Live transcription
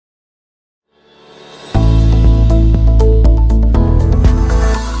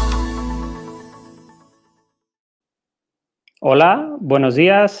Hola, buenos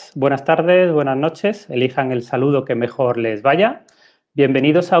días, buenas tardes, buenas noches. Elijan el saludo que mejor les vaya.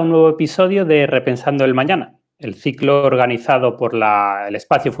 Bienvenidos a un nuevo episodio de Repensando el mañana, el ciclo organizado por el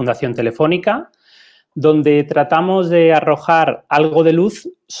espacio Fundación Telefónica, donde tratamos de arrojar algo de luz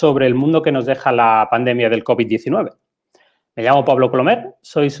sobre el mundo que nos deja la pandemia del COVID-19. Me llamo Pablo Colomer,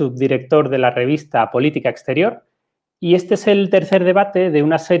 soy subdirector de la revista Política Exterior y este es el tercer debate de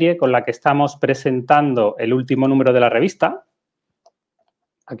una serie con la que estamos presentando el último número de la revista.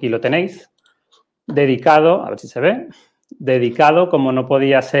 Aquí lo tenéis, dedicado, a ver si se ve, dedicado, como no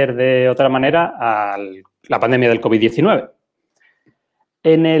podía ser de otra manera, a la pandemia del COVID-19.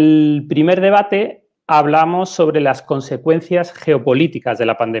 En el primer debate hablamos sobre las consecuencias geopolíticas de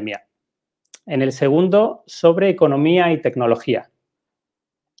la pandemia. En el segundo, sobre economía y tecnología.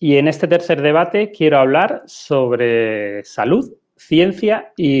 Y en este tercer debate quiero hablar sobre salud,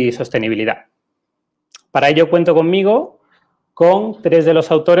 ciencia y sostenibilidad. Para ello cuento conmigo con tres de los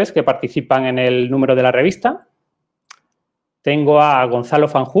autores que participan en el número de la revista. Tengo a Gonzalo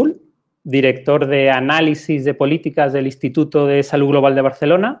Fanjul, director de Análisis de Políticas del Instituto de Salud Global de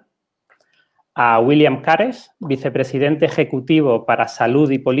Barcelona, a William Karesh, vicepresidente ejecutivo para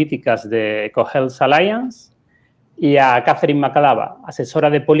Salud y Políticas de EcoHealth Alliance, y a Machalaba, asesora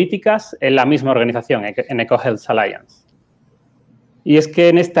de políticas en la misma organización, en EcoHealth Alliance. Y es que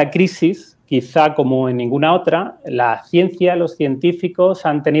en esta crisis, quizá como en ninguna otra, la ciencia, los científicos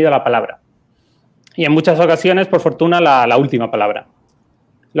han tenido la palabra. Y en muchas ocasiones, por fortuna, la última palabra.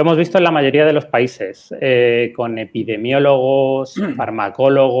 Lo hemos visto en la mayoría de los países, con epidemiólogos,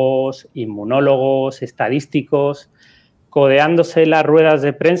 farmacólogos, inmunólogos, estadísticos, codeándose las ruedas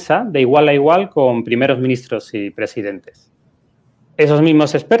de prensa de igual a igual con primeros ministros y presidentes. Esos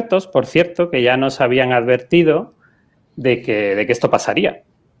mismos expertos, por cierto, que ya nos habían advertido de que esto pasaría,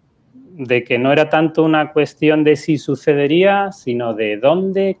 de que no era tanto una cuestión de si sucedería, sino de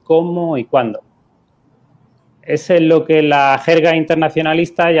dónde, cómo y cuándo. Es en lo que la jerga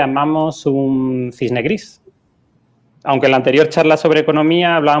internacionalista llamamos un cisne gris. Aunque en la anterior charla sobre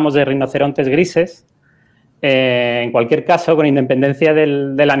economía hablábamos de rinocerontes grises, en cualquier caso, con independencia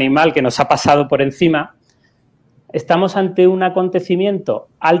del animal que nos ha pasado por encima, estamos ante un acontecimiento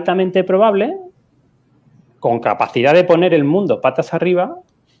altamente probable, con capacidad de poner el mundo patas arriba,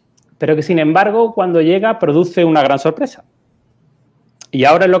 pero que, sin embargo, cuando llega, produce una gran sorpresa. Y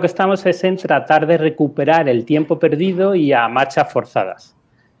ahora lo que estamos es en tratar de recuperar el tiempo perdido y a marchas forzadas.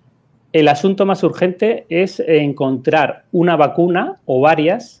 El asunto más urgente es encontrar una vacuna o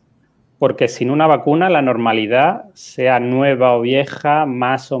varias, porque sin una vacuna la normalidad, sea nueva o vieja,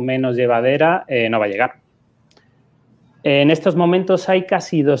 más o menos llevadera, no va a llegar. En estos momentos hay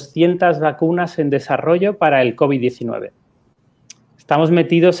casi 200 vacunas en desarrollo para el COVID-19. Estamos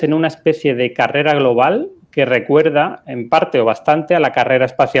metidos en una especie de carrera global que recuerda, en parte o bastante, a la carrera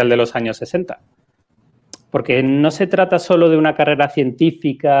espacial de los años 60. Porque no se trata solo de una carrera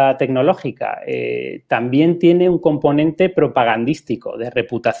científica, tecnológica, también tiene un componente propagandístico, de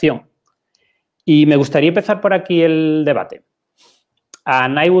reputación. Y me gustaría empezar por aquí el debate.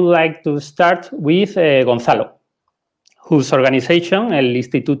 And I would like to start with Gonzalo, whose organization, el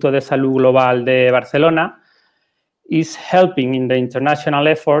Instituto de Salud Global de Barcelona, is helping in the international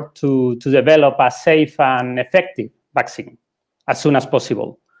effort to develop a safe and effective vaccine as soon as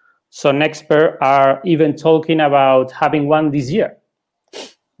possible. Some experts are even talking about having one this year.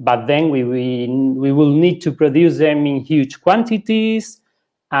 But then we will need to produce them in huge quantities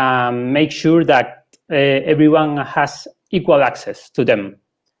and make sure that everyone has equal access to them.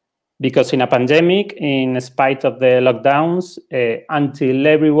 Because in a pandemic, in spite of the lockdowns, until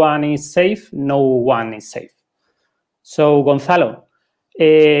everyone is safe, no one is safe. So, Gonzalo,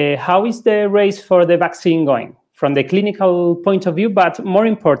 how is the race for the vaccine going? From the clinical point of view, but more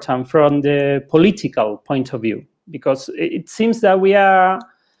important, from the political point of view? Because it seems that we are,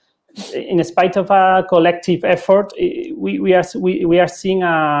 in spite of a collective effort, we are seeing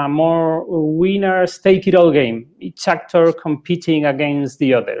a more winners take it all game, each actor competing against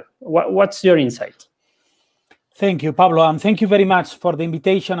the other. What's your insight? Thank you, Pablo, and thank you very much for the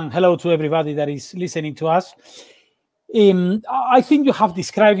invitation, and hello to everybody that is listening to us. I think you have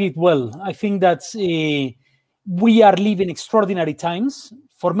described it well. I think that we are living extraordinary times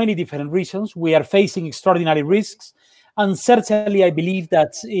for many different reasons. We are facing extraordinary risks, and certainly I believe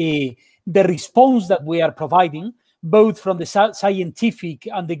that the response that we are providing, both from the scientific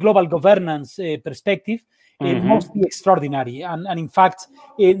and the global governance perspective, must be extraordinary. And in fact,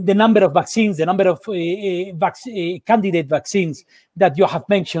 the number of vaccines, the number of candidate vaccines that you have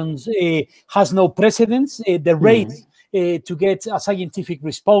mentioned has no precedence. The rate to get a scientific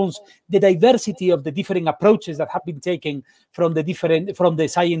response, the diversity of the different approaches that have been taken from the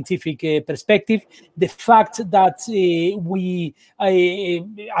scientific perspective, the fact that we,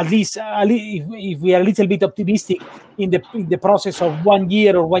 at least if we are a little bit optimistic in the process of 1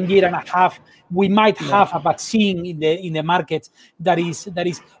 year or 1 year and a half, we might have a vaccine in the market that is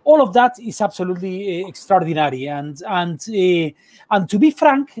all of that is absolutely extraordinary. And to be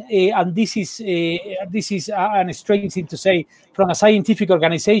frank, and this is a strange thing to say from a scientific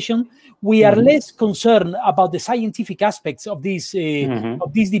organization, we are less concerned about the scientific aspects of these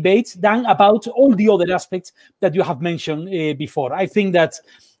debates than about all the other aspects that you have mentioned before. I think that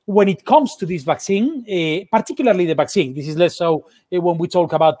when it comes to this vaccine, particularly the vaccine, this is less so when we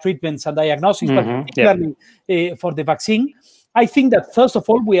talk about treatments and diagnosis, but particularly for the vaccine, I think that first of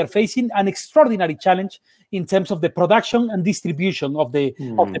all, we are facing an extraordinary challenge in terms of the production and distribution of the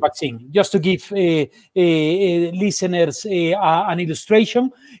vaccine. Just to give listeners an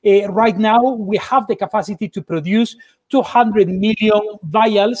illustration, right now we have the capacity to produce 200 million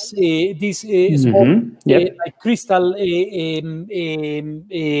vials, these small like crystal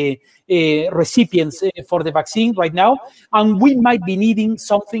recipients for the vaccine right now, and we might be needing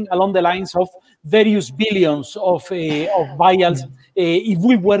something along the lines of various billions of vials if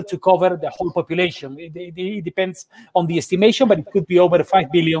we were to cover the whole population. It depends on the estimation, but it could be over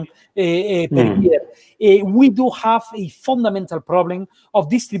 5 billion per year. We do have a fundamental problem of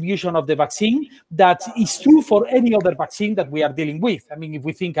distribution of the vaccine that is true for any other vaccine that we are dealing with. I mean, if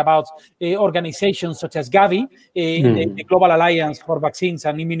we think about organizations such as Gavi, the Global Alliance for Vaccines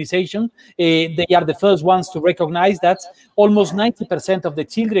and Immunization, they are the first ones to recognize that almost 90% of the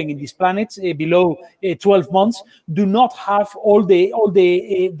children in this planet below 12 months do not have all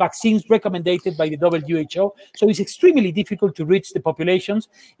the vaccines recommended by the WHO. So it's extremely difficult to reach the populations,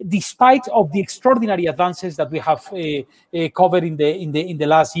 despite of the extraordinary advances that we have covered in the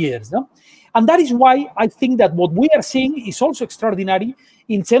last years. No? And that is why I think that what we are seeing is also extraordinary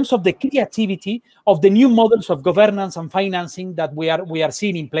in terms of the creativity of the new models of governance and financing that we are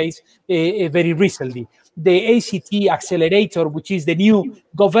seeing in place very recently. The ACT accelerator, which is the new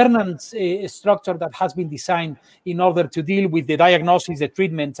governance structure that has been designed in order to deal with the diagnosis, the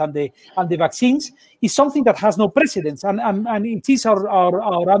treatments, and the vaccines, is something that has no precedence. And it is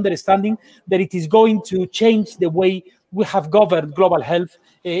our understanding that it is going to change the way we have governed global health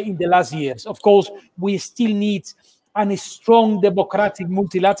in the last years. Of course, we still need a strong democratic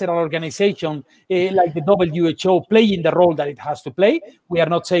multilateral organization like the WHO playing the role that it has to play. We are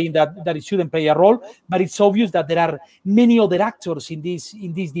not saying that it shouldn't play a role, but it's obvious that there are many other actors in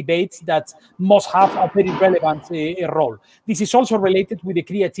these debates that must have a very relevant role. This is also related with the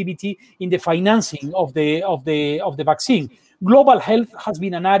creativity in the financing of the vaccine. Global health has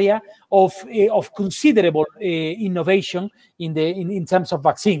been an area of considerable innovation in terms of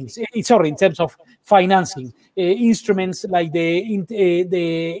vaccines. In terms of financing. Instruments like the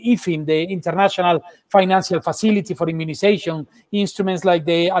IFIM, the International Financial Facility for Immunization, instruments like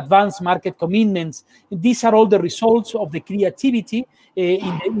the Advanced Market Commitments. These are all the results of the creativity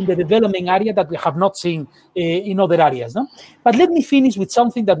in the development area that we have not seen in other areas. No? But let me finish with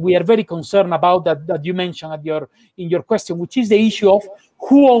something that we are very concerned about that you mentioned in your question, which is the issue of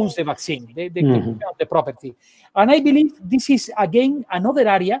who owns the vaccine, the property. And I believe this is, again, another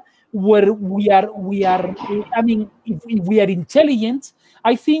area where we are. I mean, if we are intelligent,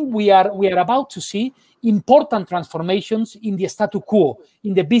 I think we are about to see important transformations in the status quo,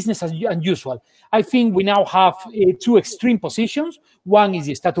 in the business as usual. I think we now have two extreme positions. One is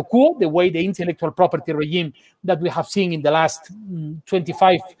the status quo, the way the intellectual property regime that we have seen in the last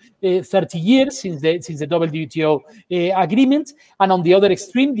 25, 30 years since the WTO agreement. And on the other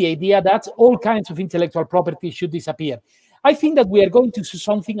extreme, the idea that all kinds of intellectual property should disappear. I think that we are going to see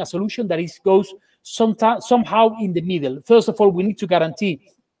a solution that goes somehow in the middle. First of all, we need to guarantee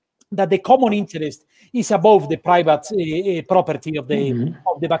that the common interest is above the private property of the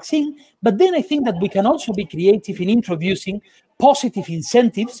vaccine. But then I think that we can also be creative in introducing positive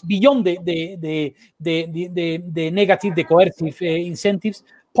incentives beyond the negative, the coercive incentives,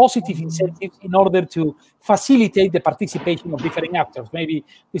 positive incentives in order to facilitate the participation of different actors. Maybe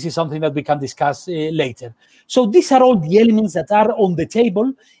this is something that we can discuss later. So these are all the elements that are on the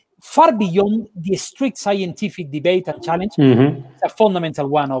table, far beyond the strict scientific debate and challenge. It's a fundamental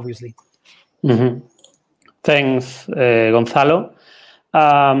one, obviously. Thanks, Gonzalo.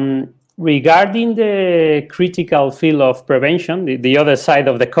 Regarding the critical field of prevention, the other side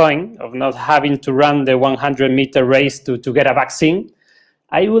of the coin, of not having to run the 100-meter race to get a vaccine,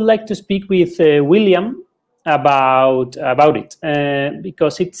 I would like to speak with William. about it,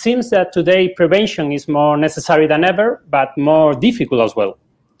 because it seems that today prevention is more necessary than ever, but more difficult as well.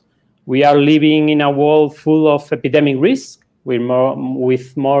 We are living in a world full of epidemic risk,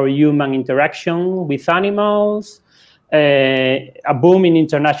 with more human interaction with animals, a boom in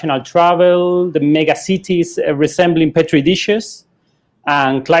international travel, the mega cities resembling petri dishes,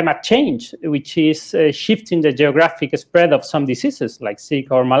 and climate change, which is shifting the geographic spread of some diseases like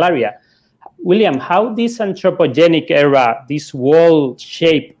Zika or malaria. William, how this anthropogenic era, this world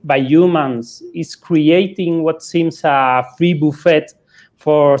shaped by humans, is creating what seems a free buffet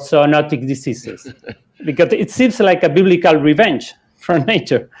for zoonotic diseases? Because it seems like a biblical revenge from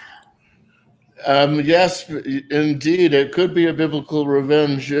nature. Yes, indeed. It could be a biblical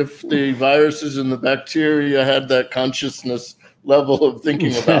revenge if the viruses and the bacteria had that consciousness level of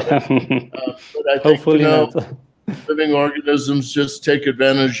thinking about it. But I think, hopefully not. Living organisms just take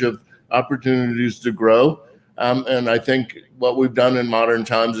advantage of opportunities to grow. And I think what we've done in modern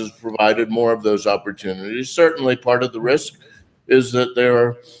times is provided more of those opportunities. Certainly part of the risk is that there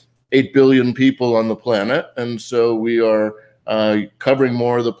are 8 billion people on the planet. And so we are covering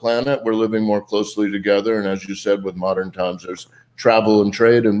more of the planet. We're living more closely together. And as you said, with modern times, there's travel and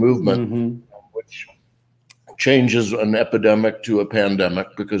trade and movement, which changes an epidemic to a pandemic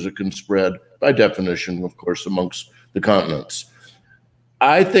because it can spread by definition, of course, amongst the continents.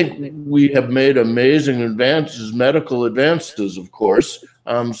 I think we have made amazing advances, medical advances, of course.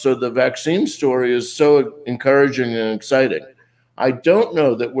 So the vaccine story is so encouraging and exciting. I don't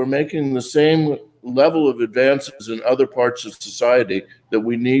know that we're making the same level of advances in other parts of society that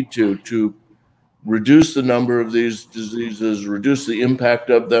we need to reduce the number of these diseases, reduce the impact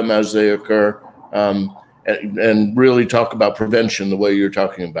of them as they occur, and really talk about prevention the way you're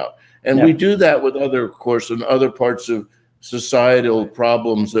talking about. And we do that with other, of course, in other parts of societal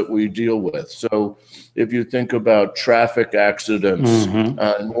problems that we deal with. So if you think about traffic accidents,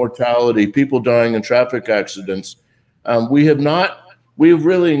 mortality, people dying in traffic accidents, we've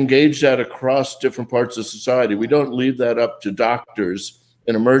really engaged that across different parts of society. We don't leave that up to doctors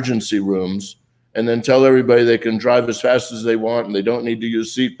in emergency rooms and then tell everybody they can drive as fast as they want and they don't need to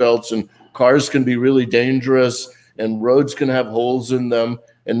use seatbelts, and cars can be really dangerous and roads can have holes in them.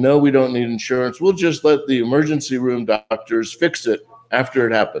 And no, we don't need insurance. We'll just let the emergency room doctors fix it after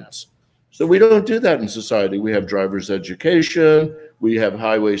it happens. So we don't do that in society. We have driver's education, we have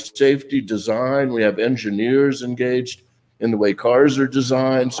highway safety design, we have engineers engaged in the way cars are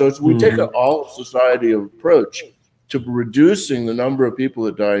designed. So we take an all society approach to reducing the number of people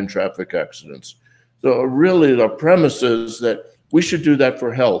that die in traffic accidents. So really the premise is that we should do that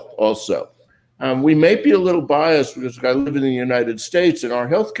for health also. We may be a little biased because I live in the United States and our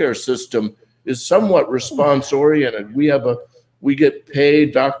healthcare system is somewhat response-oriented. We get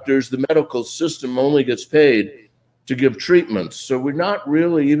paid, doctors, the medical system only gets paid to give treatments. So we're not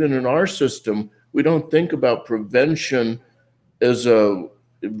really, even in our system, we don't think about prevention as a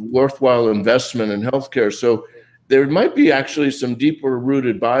worthwhile investment in healthcare. So there might be actually some deeper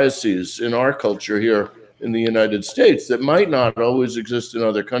rooted biases in our culture here in the United States that might not always exist in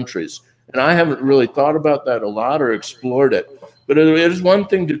other countries. And I haven't really thought about that a lot or explored it. But it is one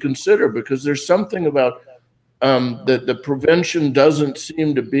thing to consider because there's something about that the prevention doesn't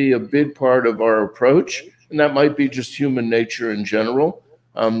seem to be a big part of our approach. And that might be just human nature in general,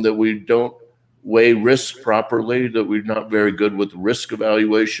 that we don't weigh risk properly, that we're not very good with risk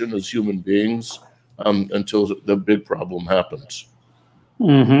evaluation as human beings until the big problem happens.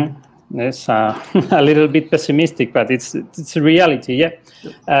 It's a little bit pessimistic, but it's a reality,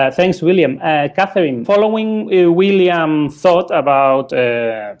 yeah. Thanks, William. Catherine, following William's thought about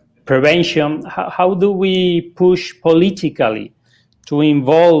prevention, how do we push politically to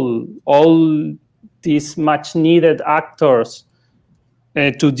involve all these much-needed actors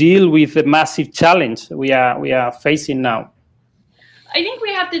to deal with the massive challenge we are facing now? I think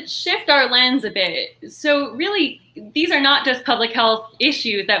we have to shift our lens a bit. So really, these are not just public health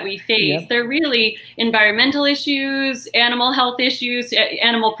issues that we face. They're really environmental issues, animal health issues,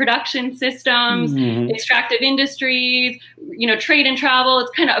 animal production systems, extractive industries, trade and travel.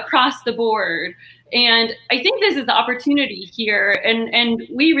 It's kind of across the board. And I think this is the opportunity here. And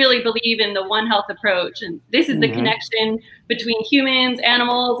we really believe in the One Health approach. And this is the connection between humans,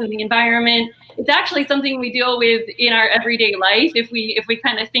 animals, and the environment. It's actually something we deal with in our everyday life if we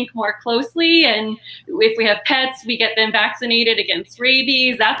kind of think more closely. And if we have pets, we get them vaccinated against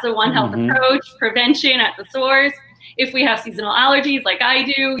rabies. That's a One Health approach, prevention at the source. If we have seasonal allergies like I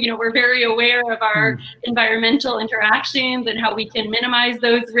do, we're very aware of our environmental interactions and how we can minimize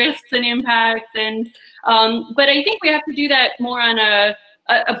those risks and impacts. And but I think we have to do that more on a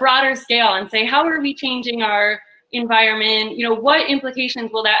a broader scale and say, how are we changing our environment? You know, what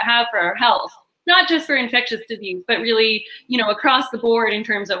implications will that have for our health? Not just for infectious disease, but really, you know, across the board in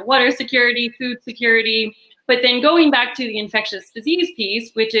terms of water security, food security. But then going back to the infectious disease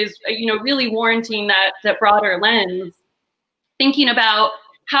piece, which is, you know, really warranting that broader lens, thinking about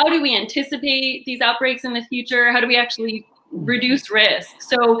how do we anticipate these outbreaks in the future? How do we actually reduce risk?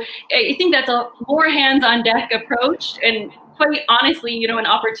 So I think that's a more hands-on deck approach, and quite honestly, you know, an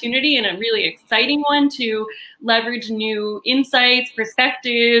opportunity and a really exciting one to leverage new insights,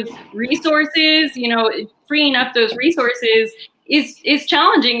 perspectives, resources. You know, freeing up those resources is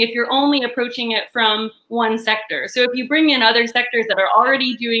challenging if you're only approaching it from one sector. So if you bring in other sectors that are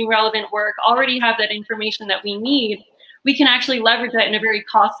already doing relevant work, already have that information that we need, we can actually leverage that in a very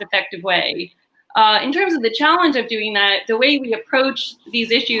cost-effective way. In terms of the challenge of doing that, the way we approach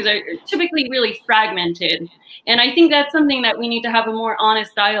these issues are typically really fragmented. And I think that's something that we need to have a more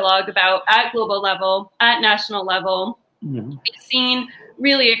honest dialogue about at global level, at national level. Mm-hmm. We've seen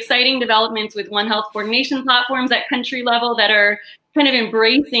really exciting developments with One Health coordination platforms at country level that are kind of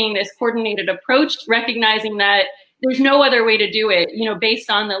embracing this coordinated approach, recognizing that there's no other way to do it, you know, based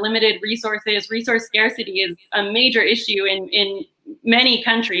on the limited resources. Resource scarcity is a major issue in many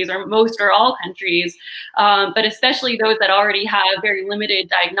countries, or most or all countries, but especially those that already have very limited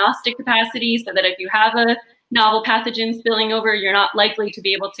diagnostic capacity, so that if you have a novel pathogen spilling over, you're not likely to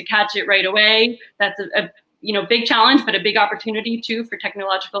be able to catch it right away. That's a you know, big challenge, but a big opportunity too for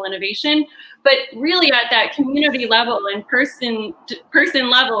technological innovation. But really at that community level and person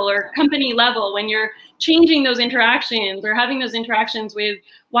level or company level, when you're changing those interactions or having those interactions with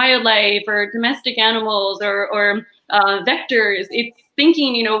wildlife or domestic animals or vectors, it's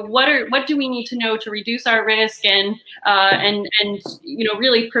thinking, you know, what do we need to know to reduce our risk and you know,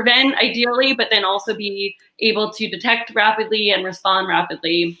 really prevent ideally, but then also be able to detect rapidly and respond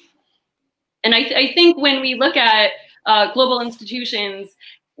rapidly. And I think when we look at global institutions,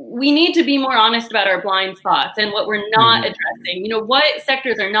 we need to be more honest about our blind spots and what we're not addressing. You know, what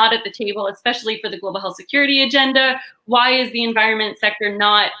sectors are not at the table, especially for the global health security agenda? Why is the environment sector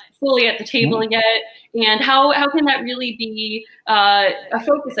not fully at the table yet? And how can that really be a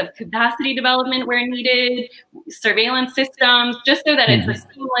focus of capacity development where needed, surveillance systems, just so that it's a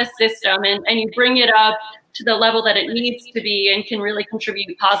seamless system and you bring it up to the level that it needs to be and can really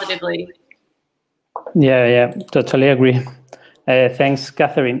contribute positively. Yeah, totally agree. Thanks,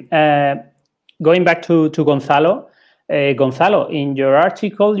 Catherine. Going back to Gonzalo. Gonzalo, in your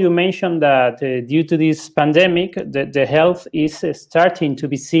article, you mentioned that due to this pandemic, the health is starting to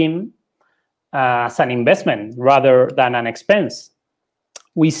be seen as an investment rather than an expense.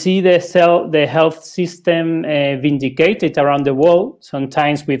 We see the health system vindicated around the world,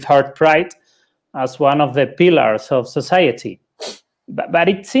 sometimes with hard pride, as one of the pillars of society. But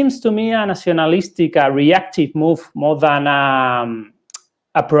it seems to me a nationalistic, a reactive move more than a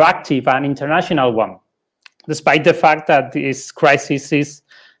proactive and international one, despite the fact that this crisis is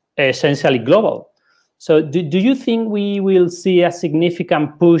essentially global. So do you think we will see a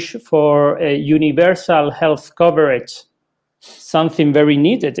significant push for universal health coverage, something very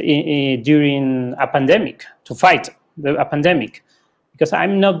needed during a pandemic, to fight a pandemic? Because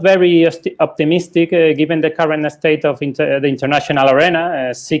I'm not very optimistic, given the current state of the international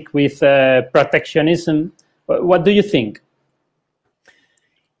arena, sick with protectionism. What do you think?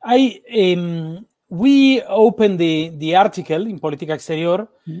 We opened the article in Política Exterior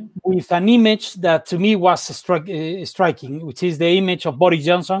with an image that to me was striking, which is the image of Boris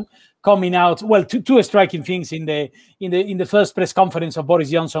Johnson coming out. Well, two striking things in the first press conference of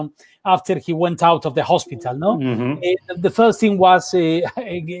Boris Johnson after he went out of the hospital. No, the first thing was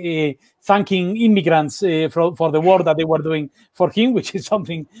thanking immigrants for the work that they were doing for him, which is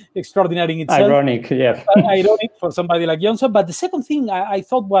something extraordinary in itself. Ironic, yeah. Ironic for somebody like Johnson. But the second thing I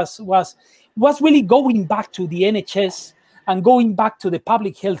thought was really going back to the NHS and going back to the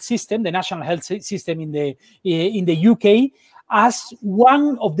public health system, the national health system in the UK, as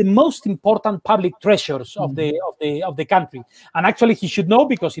one of the most important public treasures of the country. And actually, he should know,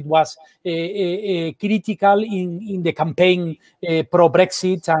 because it was critical in the campaign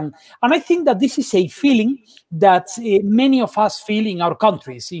pro-Brexit. And I think that this is a feeling that many of us feel in our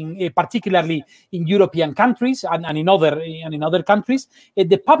countries, particularly in European countries and in other countries.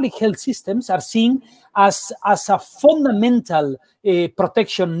 The public health systems are seen as a fundamental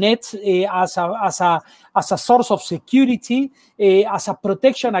protection net, as a source of security, as a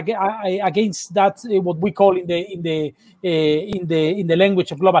protection against that what we call in the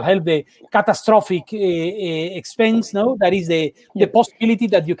language of global health the catastrophic expense. No, that is the possibility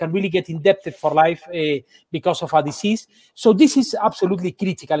that you can really get indebted for life because of a disease. So this is absolutely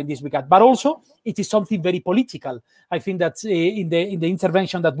critical in this regard, but also it is something very political. I think that in the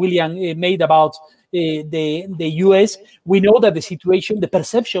intervention that William made about the US, we know that the situation, the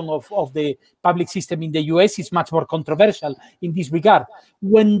perception of the public system in the US is much more controversial in this regard.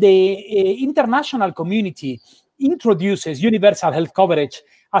 When the international community introduces universal health coverage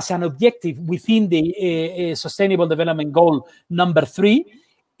as an objective within the Sustainable Development Goal number 3,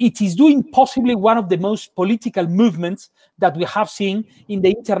 it is doing possibly one of the most political movements that we have seen in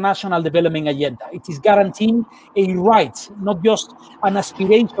the international development agenda. It is guaranteeing a right, not just an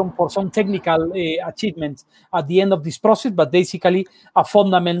aspiration for some technical achievement at the end of this process, but basically a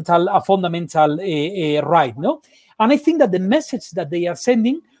fundamental right. No, and I think that the message that they are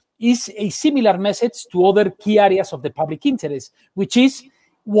sending is a similar message to other key areas of the public interest, which is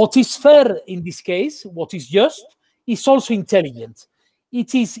what is fair in this case, what is just, is also intelligent.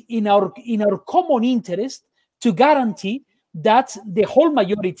 It is in our common interest to guarantee that the whole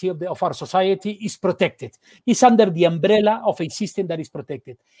majority of our society is protected, is under the umbrella of a system that is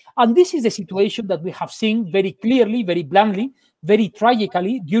protected. And this is the situation that we have seen very clearly, very bluntly, very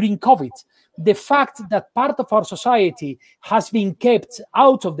tragically during COVID. The fact that part of our society has been kept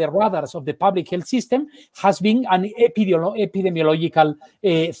out of the radars of the public health system has been an epidemiological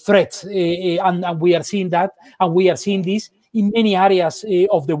threat. And we are seeing that, and we are seeing this in many areas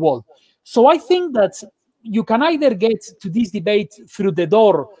of the world. So I think that you can either get to this debate through the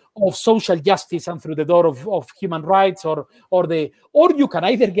door of social justice and through the door of human rights, or you can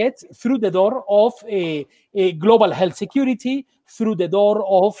either get through the door of a global health security, through the door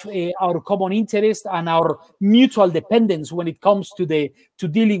of our common interest and our mutual dependence when it comes to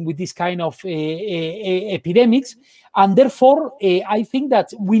dealing with this kind of epidemics. And therefore, I think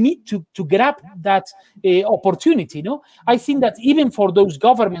that we need to grab that opportunity. No, I think that even for those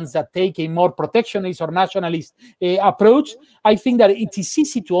governments that take a more protectionist or nationalist approach, I think that it is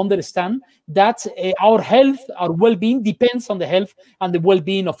easy to understand that our health, our well-being depends on the health and the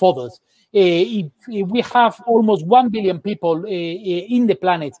well-being of others. If we have almost 1 billion people in the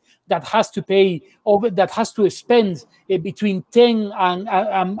planet that has to pay, that has to spend between 10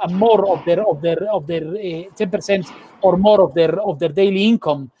 and more of their 10% or more of their daily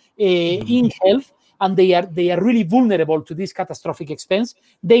income in health, and they are really vulnerable to this catastrophic expense,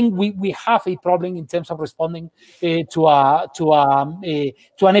 then we have a problem in terms of responding to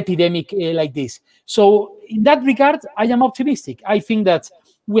an epidemic like this. So in that regard, I am optimistic. I think that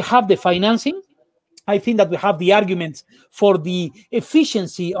we have the financing. I think that we have the argument for the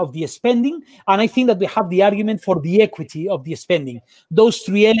efficiency of the spending, and I think that we have the argument for the equity of the spending. Those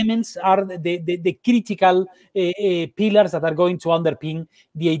three elements are the critical pillars that are going to underpin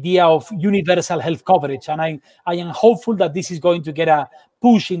the idea of universal health coverage. And I am hopeful that this is going to get a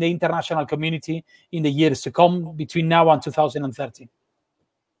push in the international community in the years to come between now and 2030.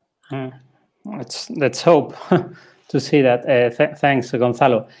 Let's hope to see that. Thanks,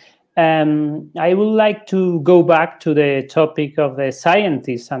 Gonzalo. I would like to go back to the topic of the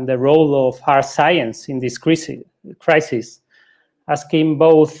scientists and the role of hard science in this crisis, asking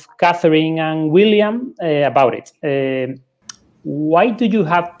both Catherine and William about it. Why do you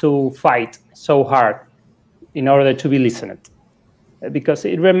have to fight so hard in order to be listened? Because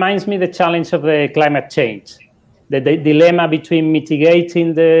it reminds me the challenge of the climate change, the dilemma between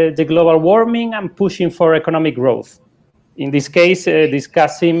mitigating the global warming and pushing for economic growth. In this case,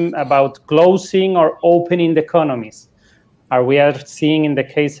 discussing about closing or opening the economies, as we are seeing in the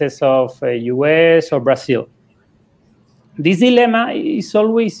cases of US or Brazil. This dilemma is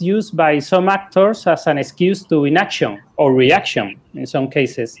always used by some actors as an excuse to inaction or reaction in some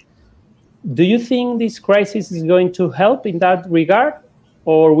cases. Do you think this crisis is going to help in that regard,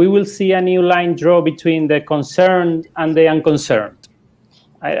 or we will see a new line draw between the concerned and the unconcerned?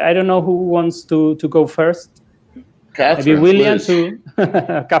 I don't know who wants to go first. Catherine, maybe William to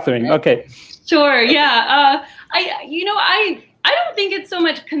Catherine. Okay. Sure. Yeah. I don't think it's so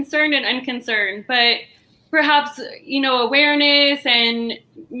much concerned and unconcerned, but perhaps awareness and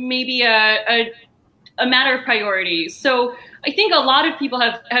maybe a matter of priorities. So I think a lot of people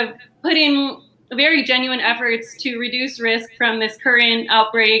have put in very genuine efforts to reduce risk from this current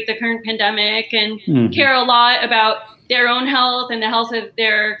outbreak, the current pandemic, and care a lot about their own health and the health of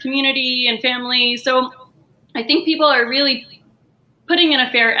their community and family. So I think people are really putting in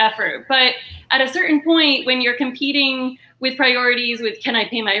a fair effort, but at a certain point, when you're competing with priorities with, can I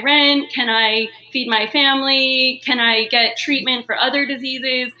pay my rent? Can I feed my family? Can I get treatment for other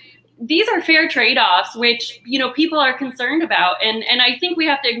diseases? These are fair trade-offs, which, you know, people are concerned about. And I think we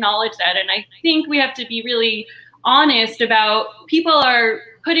have to acknowledge that. And I think we have to be really honest about people are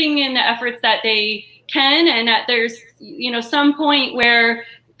putting in the efforts that they can, and that there's, you know, some point where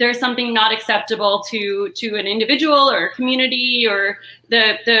there's something not acceptable to an individual or a community, or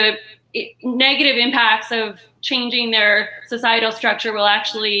the negative impacts of changing their societal structure will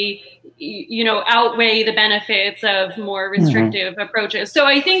actually, you know, outweigh the benefits of more restrictive approaches. So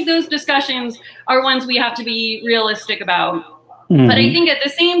I think those discussions are ones we have to be realistic about. But I think at the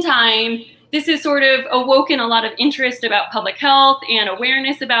same time, this has sort of awoken a lot of interest about public health and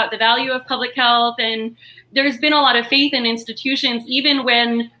awareness about the value of public health. And there's been a lot of faith in institutions, even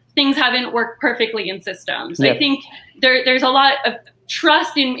when things haven't worked perfectly in systems. Yep. I think there's a lot of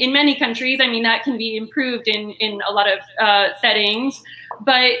trust in many countries. I mean, that can be improved in a lot of settings.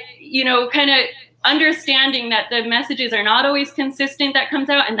 But, you know, kind of understanding that the messages are not always consistent that comes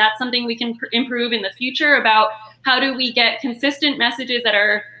out, and that's something we can improve in the future about how do we get consistent messages that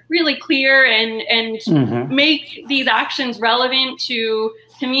are really clear and make these actions relevant to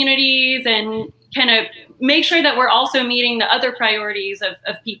communities, and kind of make sure that we're also meeting the other priorities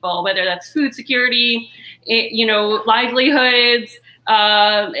of people, whether that's food security, you know, livelihoods.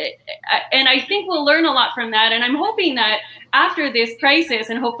 And I think we'll learn a lot from that. And I'm hoping that after this crisis,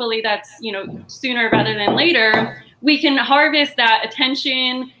 and hopefully that's, you know, sooner rather than later, we can harvest that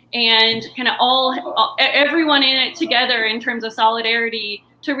attention and kind of everyone in it together in terms of solidarity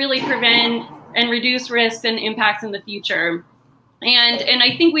to really prevent and reduce risks and impacts in the future. And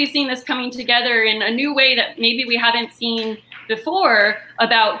I think we've seen this coming together in a new way that maybe we haven't seen before,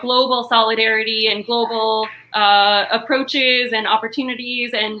 about global solidarity and global approaches and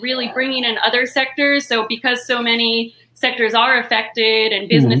opportunities, and really bringing in other sectors. So because so many sectors are affected and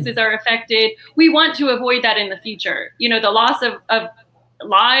businesses are affected, we want to avoid that in the future. You know, the loss of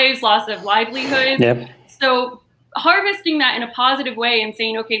lives, loss of livelihoods. Yep. So harvesting that in a positive way and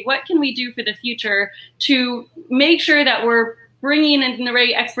saying, okay, what can we do for the future to make sure that we're bringing in the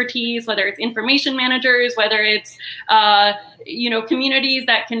right expertise, whether it's information managers, whether it's you know, communities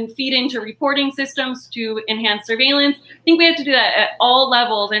that can feed into reporting systems to enhance surveillance. I think we have to do that at all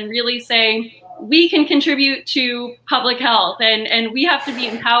levels and really say we can contribute to public health, and we have to be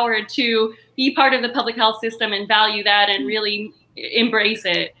empowered to be part of the public health system and value that and really embrace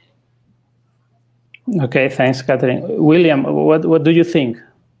it. Okay, thanks, Catherine. William, what do you think?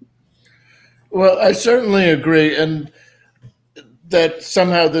 Well, I certainly agree, and that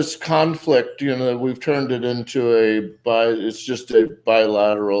somehow this conflict, you know, we've turned it into it's just a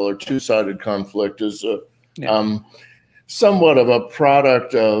bilateral or two-sided conflict, is somewhat of a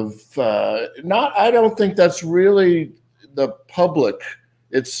product of I don't think that's really the public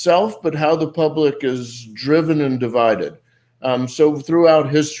itself, but how the public is driven and divided. So throughout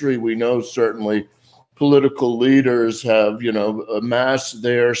history, we know certainly political leaders have, you know, amassed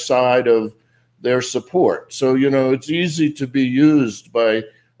their side of their support. So, you know, it's easy to be used by,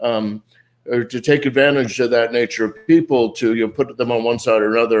 or to take advantage of that nature of people to, you know, put them on one side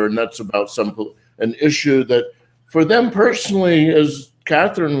or another. And that's about an issue that for them personally, as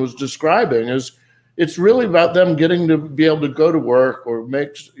Catherine was describing, it's really about them getting to be able to go to work or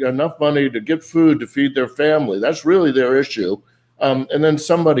make enough money to get food to feed their family. That's really their issue. And then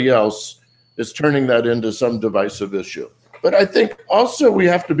somebody else is turning that into some divisive issue. But I think also we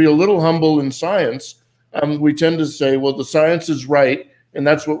have to be a little humble in science. We tend to say, well, the science is right, and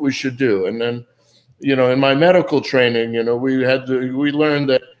that's what we should do. And then, you know, in my medical training, you know, we learned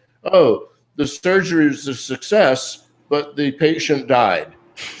that, oh, the surgery is a success, but the patient died.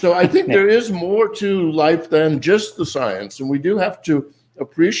 So I think there is more to life than just the science, and we do have to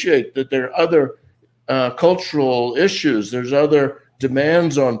appreciate that there are other cultural issues. There's other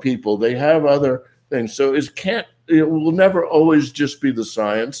demands on people. They have other things. So it will never always just be the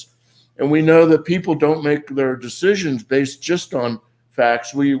science. And we know that people don't make their decisions based just on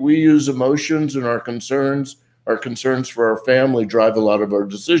facts. We use emotions, and our concerns for our family drive a lot of our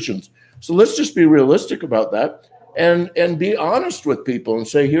decisions. So let's just be realistic about that and be honest with people and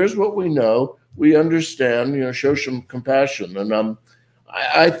say, here's what we know, we understand, you know, show some compassion. And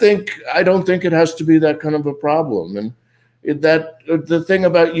I don't think it has to be that kind of a problem. And the thing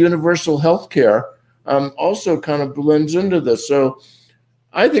about universal health care also kind of blends into this. So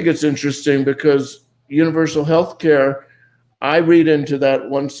I think it's interesting because universal health care, I read into that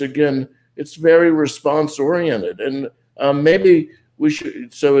once again, it's very response oriented. And maybe we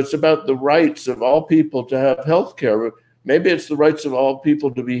should, so it's about the rights of all people to have health care. Maybe it's the rights of all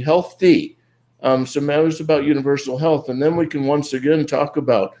people to be healthy. some matters about universal health, and then we can once again talk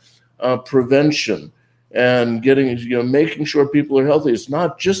about prevention and getting, making sure people are healthy. It's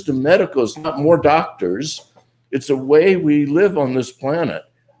not just a medical, it's not more doctors. It's a way we live on this planet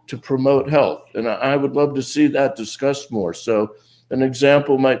to promote health. And I would love to see that discussed more. So an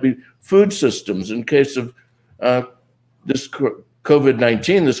example might be food systems. In case of this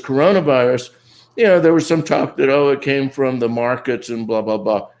COVID-19, this coronavirus, there was some talk that, it came from the markets and blah, blah,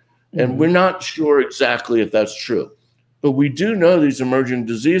 blah. And we're not sure exactly if that's true. But we do know these emerging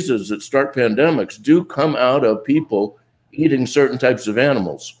diseases that start pandemics do come out of people eating certain types of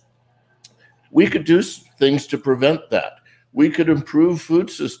animals. We could do things to prevent that. We could improve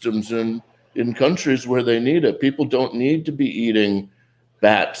food systems in countries where they need it. People don't need to be eating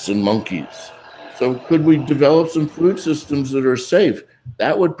bats and monkeys. So could we develop some food systems that are safe?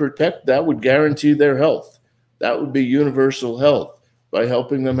 That would protect, that would guarantee their health. That would be universal health by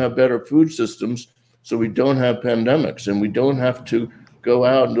helping them have better food systems so we don't have pandemics and we don't have to go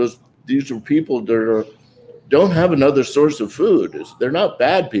out and these are people that don't have another source of food. They're not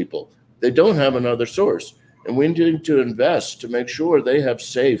bad people. They don't have another source. And we need to invest to make sure they have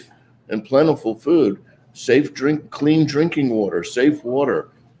safe and plentiful food, clean drinking water, safe water.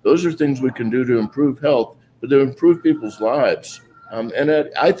 Those are things we can do to improve health, but to improve people's lives. And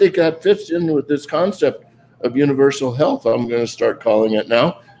I think that fits in with this concept of universal health, I'm going to start calling it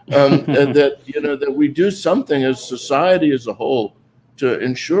now, that we do something as society as a whole to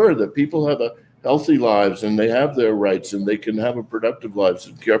ensure that people have a healthy lives and they have their rights and they can have a productive lives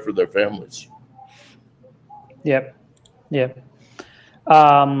and care for their families. Yep.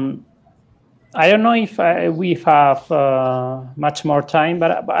 I don't know if we have much more time,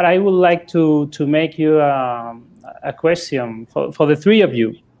 but I would like to make you a question for the three of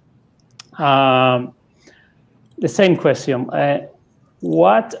you. The same question.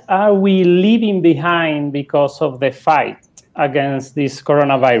 What are we leaving behind because of the fight against this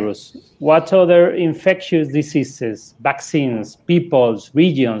coronavirus? What other infectious diseases, vaccines, peoples,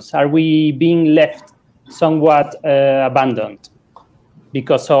 regions are we being left somewhat abandoned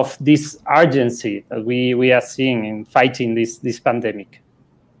because of this urgency that we are seeing in fighting this pandemic?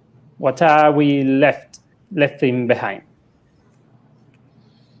 What are we left behind?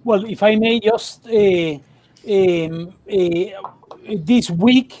 Well, if I may just, this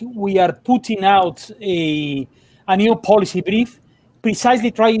week we are putting out a new policy brief,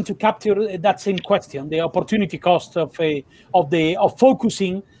 precisely trying to capture that same question, the opportunity cost of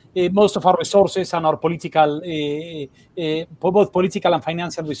focusing most of our resources and our political, both political and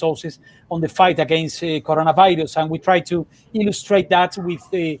financial resources on the fight against coronavirus. And we try to illustrate that with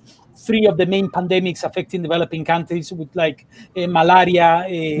three of the main pandemics affecting developing countries, with like malaria,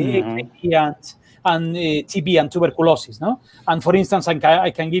 HIV, and TB and tuberculosis. No? And for instance, I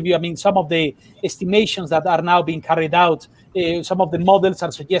can give you, some of the estimations that are now being carried out. Some of the models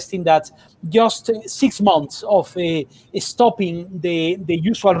are suggesting that just 6 months of stopping the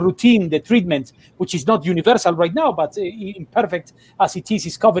usual routine, the treatment, which is not universal right now, but imperfect as it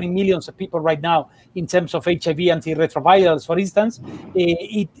is covering millions of people right now in terms of HIV antiretrovirals, for instance,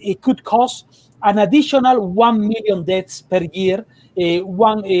 it could cause an additional 1 million deaths per year,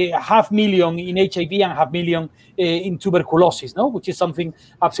 500,000 in HIV and 500,000 in tuberculosis, no? Which is something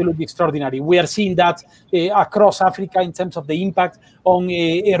absolutely extraordinary. We are seeing that across Africa in terms of the impact on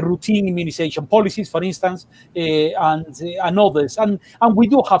routine immunization policies, for instance, and others. And we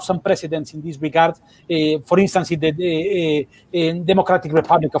do have some precedents in this regard. For instance, in the Democratic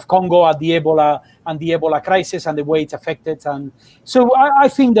Republic of Congo at the Ebola crisis and the way it affected. And so I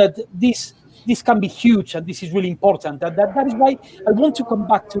think that this can be huge, and this is really important. That is why I want to come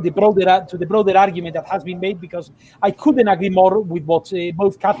back to the broader argument that has been made, because I couldn't agree more with what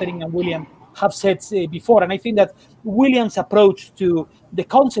both Catherine and William have said before. And I think that William's approach to the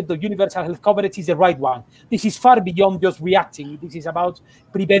concept of universal health coverage is the right one. This is far beyond just reacting. This is about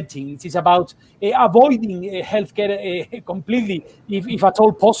preventing. It is about avoiding healthcare completely, if at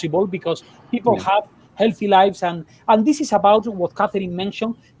all possible, because people have healthy lives, and this is about what Catherine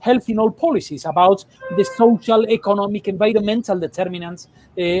mentioned, health in all policies, about the social, economic, environmental determinants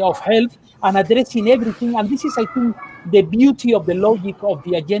of health, and addressing everything. And this is, I think, the beauty of the logic of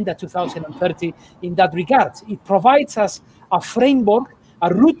the Agenda 2030 in that regard. It provides us a framework, a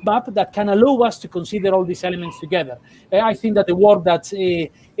roadmap that can allow us to consider all these elements together. I think that the work that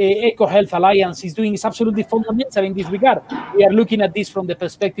Eco Health Alliance is doing is absolutely fundamental in this regard. We are looking at this from the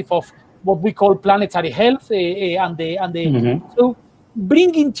perspective of what we call planetary health, so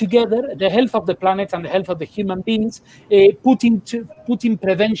bringing together the health of the planet and the health of the human beings, putting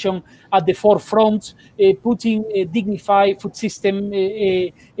prevention at the forefront, putting a dignified food system,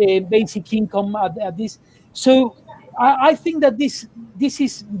 basic income at this. So I think that this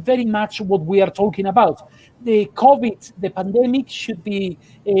is very much what we are talking about. The COVID, the pandemic, should be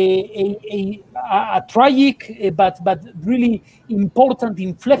a tragic but really important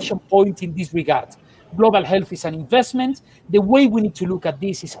inflection point in this regard. Global health is an investment. The way we need to look at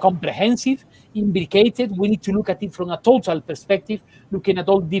this is comprehensive, imbricated. We need to look at it from a total perspective, looking at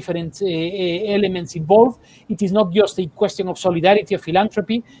all different elements involved. It is not just a question of solidarity or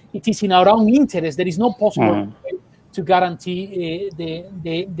philanthropy. It is in our own interest. There is no possible way to guarantee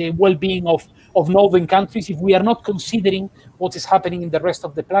the well-being of northern countries if we are not considering what is happening in the rest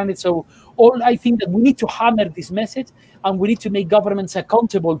of the planet. So I think that we need to hammer this message, and we need to make governments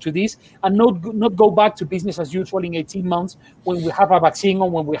accountable to this, and not go back to business as usual in 18 months when we have a vaccine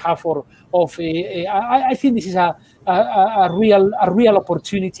or when we have I think this is a real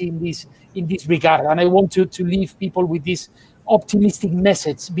opportunity in this regard, and I want to leave people with this optimistic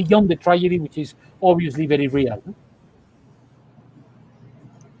message beyond the tragedy, which is obviously very real.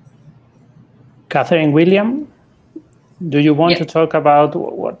 Catherine, William, do you want to talk about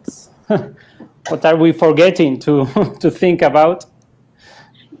what are we forgetting to think about?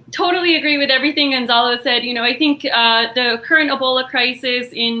 Totally agree with everything Gonzalo said. You know, I think the current Ebola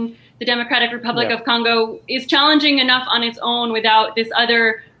crisis in the Democratic Republic of Congo is challenging enough on its own without this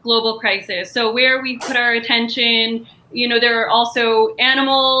other global crisis. So where we put our attention, you know, there are also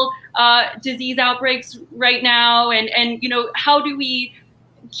animal disease outbreaks right now, and you know, how do we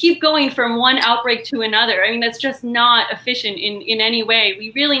keep going from one outbreak to another? I mean, that's just not efficient in any way.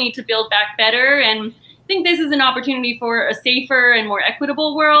 We really need to build back better, and I think this is an opportunity for a safer and more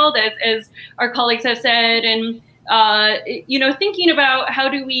equitable world, as our colleagues have said. And you know, thinking about how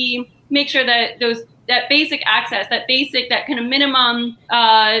do we make sure that that basic access, that kind of minimum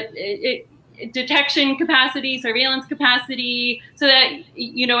detection capacity, surveillance capacity, so that,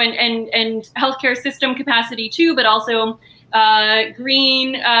 you know, and healthcare system capacity too, but also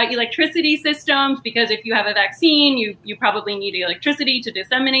green electricity systems, because if you have a vaccine, you probably need electricity to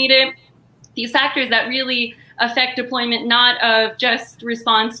disseminate it. These factors that really affect deployment, not of just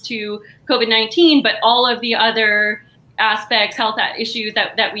response to COVID-19, but all of the other aspects, health issues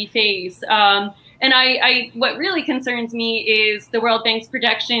that we face. And what really concerns me is the World Bank's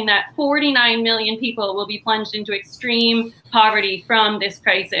projection that 49 million people will be plunged into extreme poverty from this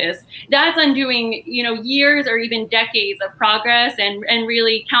crisis. That's undoing, you know, years or even decades of progress, and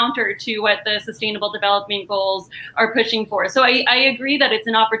really counter to what the Sustainable Development Goals are pushing for. So I agree that it's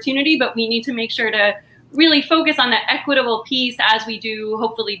an opportunity, but we need to make sure to really focus on that equitable piece as we do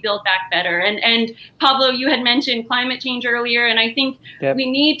hopefully build back better. And Pablo, you had mentioned climate change earlier, and I think we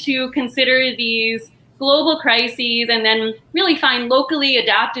need to consider these global crises and then really find locally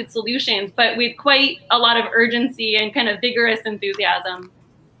adapted solutions, but with quite a lot of urgency and kind of vigorous enthusiasm.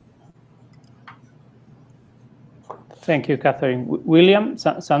 Thank you, Catherine. William,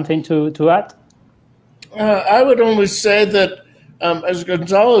 something to add? I would only say that as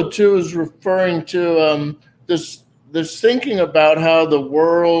Gonzalo too is referring to this thinking about how the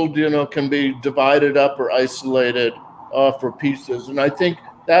world, you know, can be divided up or isolated for pieces, and I think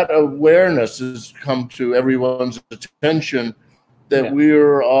that awareness has come to everyone's attention that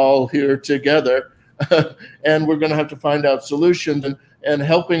we're all here together, and we're going to have to find out solutions, and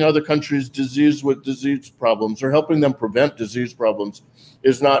helping other countries with disease problems, or helping them prevent disease problems,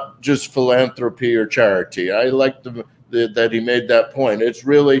 is not just philanthropy or charity. I like that he made that point. It's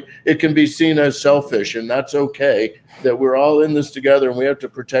really, it can be seen as selfish, and that's okay, that we're all in this together, and we have to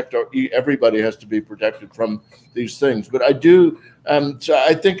protect everybody has to be protected from these things. But I do, so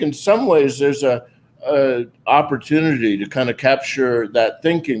I think in some ways there's a opportunity to kind of capture that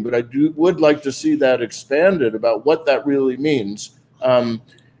thinking, but I would like to see that expanded about what that really means, and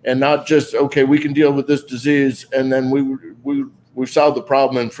not just, okay, we can deal with this disease and then we solve the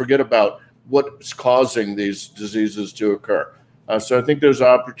problem and forget about what's causing these diseases to occur. So I think there's an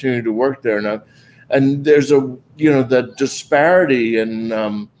opportunity to work there now. And there's the disparity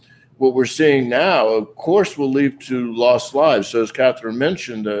in what we're seeing now, of course, will lead to lost lives. So as Catherine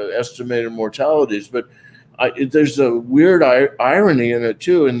mentioned, estimated mortalities, but there's a weird irony in it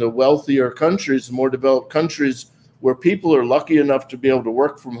too. In the wealthier countries, the more developed countries, where people are lucky enough to be able to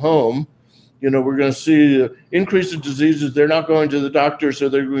work from home, you know, we're going to see increase in diseases. They're not going to the doctor, so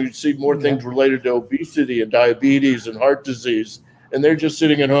they're going to see more things related to obesity and diabetes and heart disease, and they're just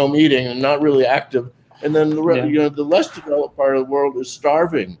sitting at home eating and not really active. And then the less developed part of the world is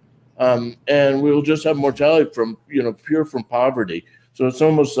starving, and we'll just have mortality from pure from poverty. So it's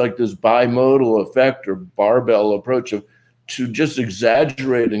almost like this bimodal effect or barbell approach to just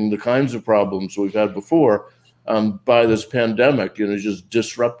exaggerating the kinds of problems we've had before by this pandemic, just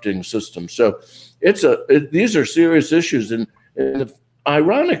disrupting systems. So these are serious issues, and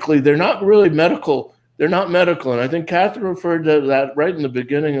ironically, they're not really medical. They're not medical, and I think Catherine referred to that right in the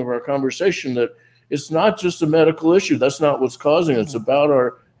beginning of our conversation, that it's not just a medical issue. That's not what's causing it. It's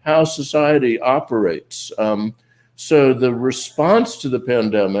about how society operates. So the response to the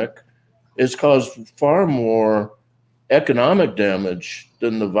pandemic has caused far more economic damage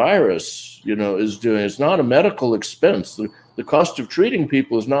than the virus, is doing. It's not a medical expense. The cost of treating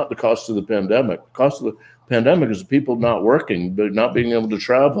people is not the cost of the pandemic. The cost of the pandemic is people not working, but not being able to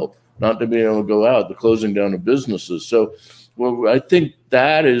travel, not to be able to go out, the closing down of businesses. So, I think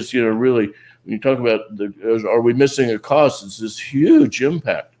that is, really, when you talk about are we missing a cost? It's this huge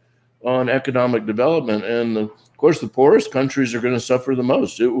impact on economic development, and of course, the poorest countries are going to suffer the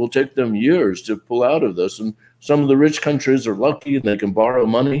most. It will take them years to pull out of this, and some of the rich countries are lucky and they can borrow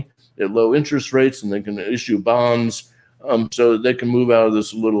money at low interest rates and they can issue bonds, so they can move out of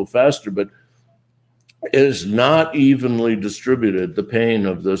this a little faster. But it is not evenly distributed, the pain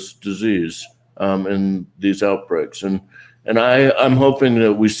of this disease in these outbreaks, and I'm hoping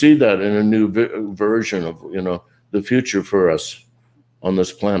that we see that in a new version of the future for us on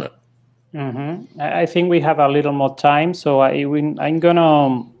this planet. I think we have a little more time, so I'm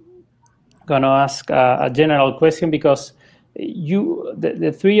gonna ask a general question, because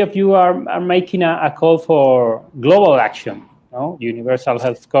the three of you are making a call for global action, universal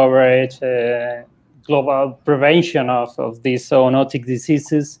health coverage, global prevention of these zoonotic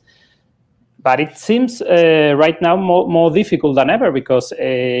diseases. But it seems right now more difficult than ever, because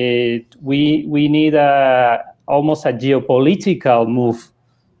we need almost a geopolitical move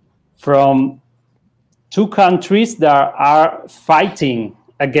from two countries that are fighting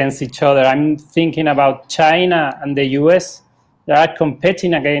against each other. I'm thinking about China and the US. They are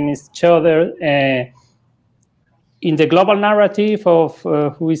competing against each other in the global narrative of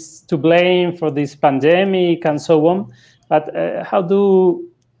who is to blame for this pandemic and so on. But how do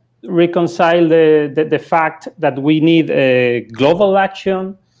reconcile the fact that we need a global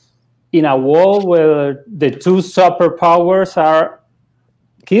action in a world where the two superpowers are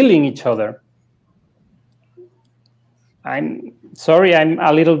killing each other? I'm sorry, I'm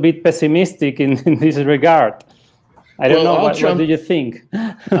a little bit pessimistic in this regard. I don't know, what do you think?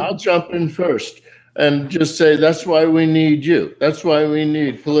 I'll jump in first and just say that's why we need you. That's why we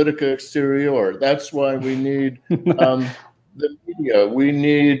need Politica Exterior. That's why we need the media. We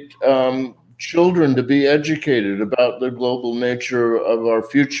need children to be educated about the global nature of our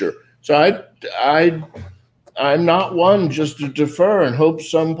future. So I'm not one just to defer and hope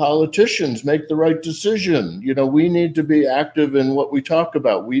some politicians make the right decision. We need to be active in what we talk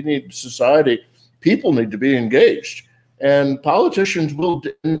about. We need society. People need to be engaged. And politicians will,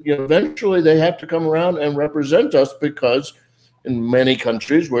 eventually they have to come around and represent us, because in many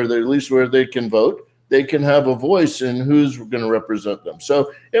countries at least where they can vote, they can have a voice in who's going to represent them.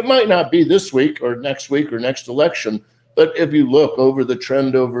 So it might not be this week or next election, but if you look over the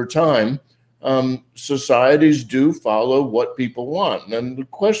trend over time, societies do follow what people want. And the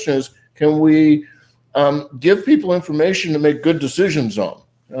question is, can we give people information to make good decisions on?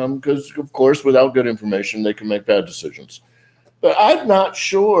 Because, of course, without good information, they can make bad decisions. But I'm not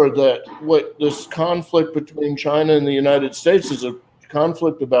sure that what this conflict between China and the United States is a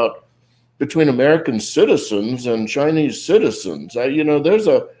conflict between American citizens and Chinese citizens. There's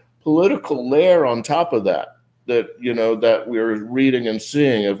a political layer on top of that we're reading and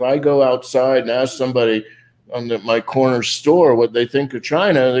seeing. If I go outside and ask somebody on my corner store what they think of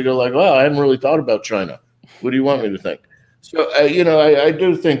China, they go like, "Well, I haven't really thought about China. What do you want me to think?" So, I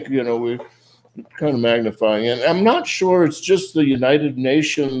do think, we're kind of magnifying it. I'm not sure it's just the United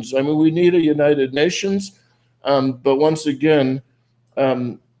Nations. I mean, we need a United Nations, but once again,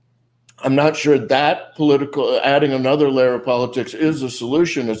 I'm not sure that adding another layer of politics is a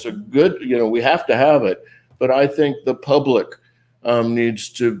solution. It's a good, we have to have it. But I think the public needs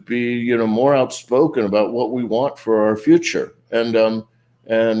to be, more outspoken about what we want for our future, and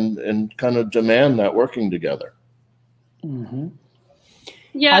kind of demand that working together.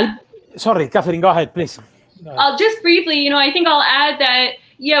 Yeah. Sorry, Catherine, go ahead, please. I'll just briefly, I think I'll add that,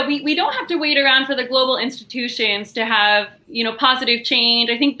 we don't have to wait around for the global institutions to have, positive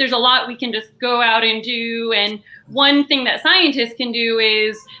change. I think there's a lot we can just go out and do. And one thing that scientists can do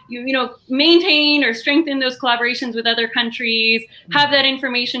is, maintain or strengthen those collaborations with other countries, have that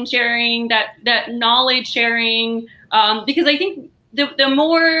information sharing, that knowledge sharing, because I think the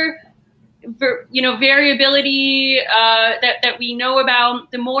more variability that we know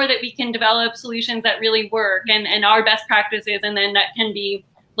about, the more that we can develop solutions that really work and are best practices, and then that can be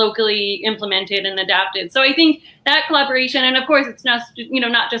locally implemented and adapted. So I think that collaboration, and of course it's not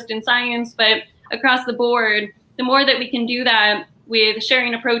just in science, but across the board, the more that we can do that with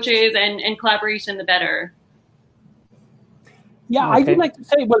sharing approaches and collaboration, the better. Yeah, okay. I would like to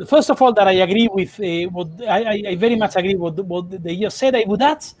say, well, first of all, that I agree with I very much agree with what they just said. I would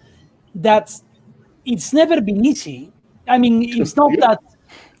add that it's never been easy. I mean, it's not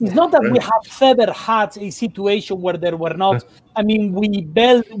that we have ever had a situation where there were not. I mean, we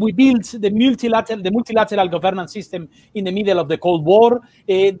built the multilateral governance system in the middle of the Cold War.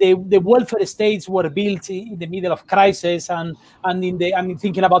 The welfare states were built in the middle of crisis, and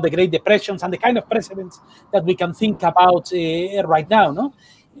thinking about the Great Depressions and the kind of precedents that we can think about right now. No,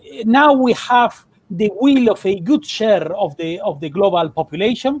 now we have the will of a good share of the global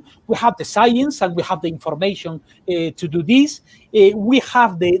population. We have the science and we have the information to do this. We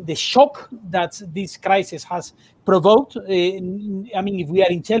have the shock that this crisis has provoked. I mean, if we are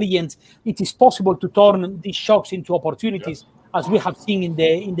intelligent, it is possible to turn these shocks into opportunities, as we have seen in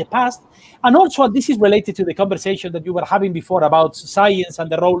the past. And also, this is related to the conversation that you were having before about science and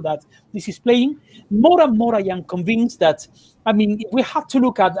the role that this is playing. More and more, I am convinced that, I mean, we have to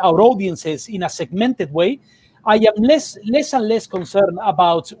look at our audiences in a segmented way. I am less and less concerned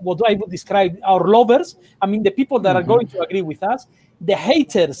about what I would describe our lovers. I mean, the people that are going to agree with us, the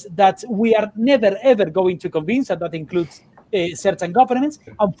haters that we are never, ever going to convince, and that includes certain governments,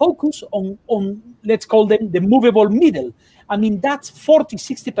 and focus on, let's call them the movable middle. I mean, that's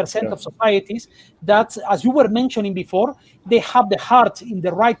 40-60% of societies that, as you were mentioning before, they have the heart in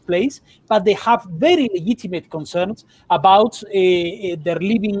the right place, but they have very legitimate concerns about their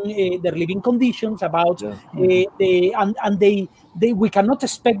living conditions, about we cannot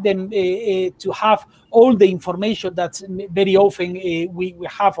expect them to have all the information that very often we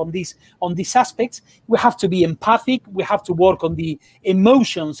have on these aspects. We have to be empathic. We have to work on the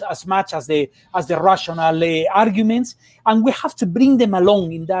emotions as much as the rational arguments, and we have to bring them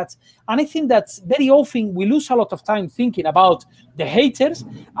along in that. And I think that very often we lose a lot of time thinking about the haters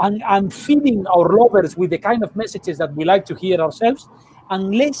and feeding our lovers with the kind of messages that we like to hear ourselves,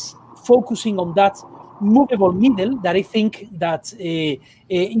 and less focusing on that movable middle that I think that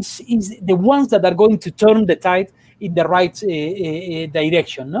is the ones that are going to turn the tide in the right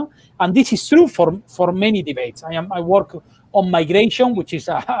direction. No? And this is true for many debates. I work on migration, which is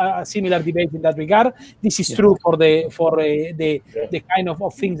a similar debate in that regard. This is true for the kind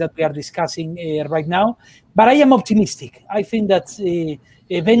of things that we are discussing right now. But I am optimistic. I think that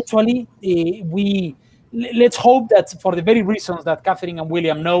eventually let's hope that, for the very reasons that Catherine and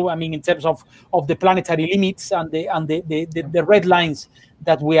William know, I mean, in terms of the planetary limits and the red lines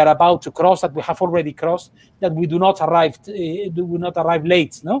that we are about to cross, that we have already crossed, that we do not arrive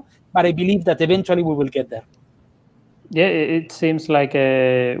late, no? But I believe that eventually we will get there. Yeah, it seems like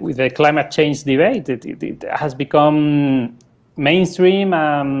with the climate change debate, it has become mainstream,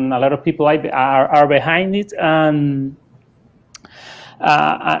 and a lot of people are behind it, and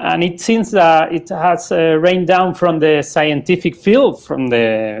it seems that it has rained down from the scientific field, from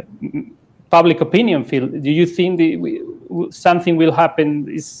the public opinion field. Do you think something will happen?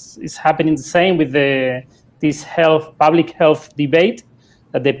 Is happening the same with this public health debate,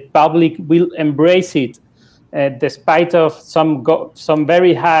 that the public will embrace it, despite of some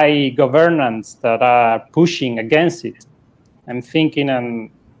very high governance that are pushing against it? I'm thinking,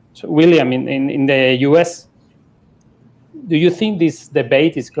 William, in the US, do you think this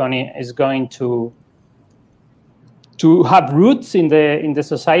debate is going to have roots in the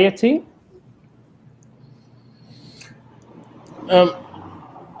society?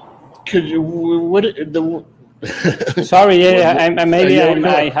 Could you Sorry,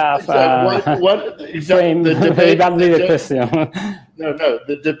 I have framed very badly the question. No,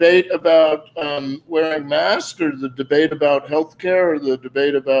 the debate about wearing masks, or the debate about healthcare, or the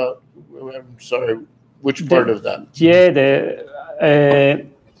debate about, I'm sorry, which part of that? Yeah,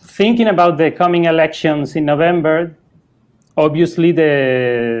 thinking about the coming elections in November, obviously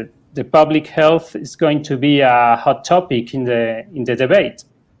the public health is going to be a hot topic in the debate.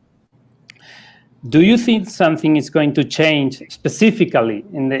 Do you think something is going to change specifically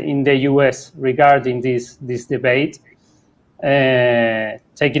in the US regarding this debate,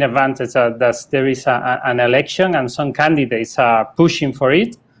 taking advantage that there is an election and some candidates are pushing for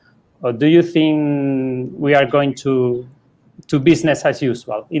it? Or do you think we are going to business as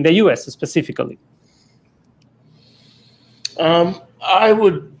usual in the US specifically? I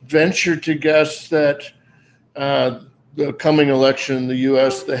would venture to guess that the coming election in the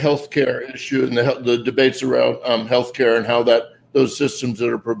U.S., the healthcare issue and the debates around healthcare and how those systems that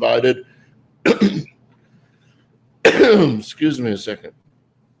are provided. Excuse me a second.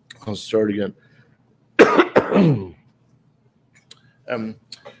 I'll start again.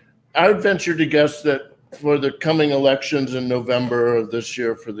 I would venture to guess that for the coming elections in November of this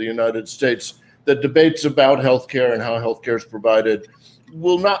year for the United States, the debates about healthcare and how healthcare is provided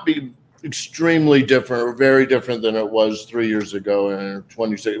will not be extremely different or very different than it was 3 years ago in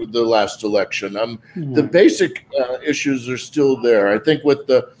the last election. The basic issues are still there. I think with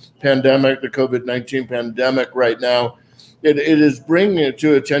the pandemic, the COVID-19 pandemic right now, it is bringing it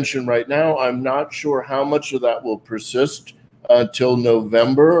to attention right now. I'm not sure how much of that will persist until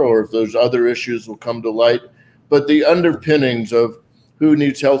November or if those other issues will come to light. But the underpinnings of who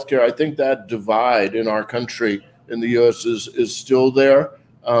needs healthcare, I think that divide in our country, in the U.S., is still there.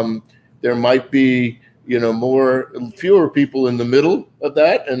 There might be, fewer people in the middle of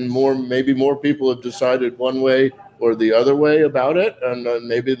that, and maybe more people have decided one way or the other way about it, and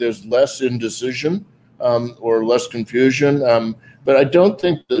maybe there's less indecision or less confusion. But I don't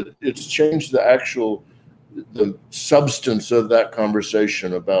think that it's changed the substance of that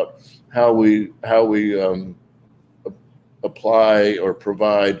conversation about how we apply or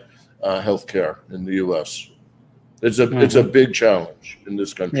provide healthcare in the U.S. It's a big challenge in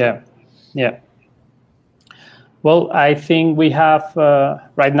this country. Yeah. Well, I think we have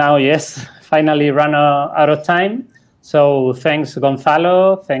right now, finally run out of time. So thanks,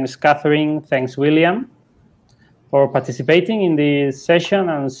 Gonzalo. Thanks, Catherine. Thanks, William, for participating in this session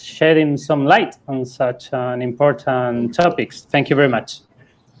and shedding some light on such an important topics. Thank you very much.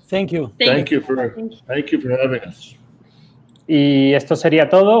 Thank you. Thank you for having us. Y esto sería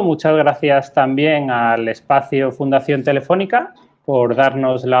todo. Muchas gracias también al espacio Fundación Telefónica por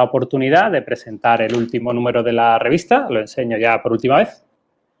darnos la oportunidad de presentar el último número de la revista. Lo enseño ya por última vez.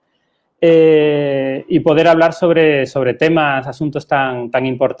 Y poder hablar sobre temas, asuntos tan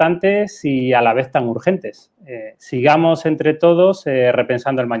importantes y a la vez tan urgentes. Sigamos entre todos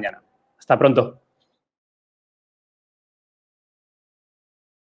repensando el mañana. Hasta pronto.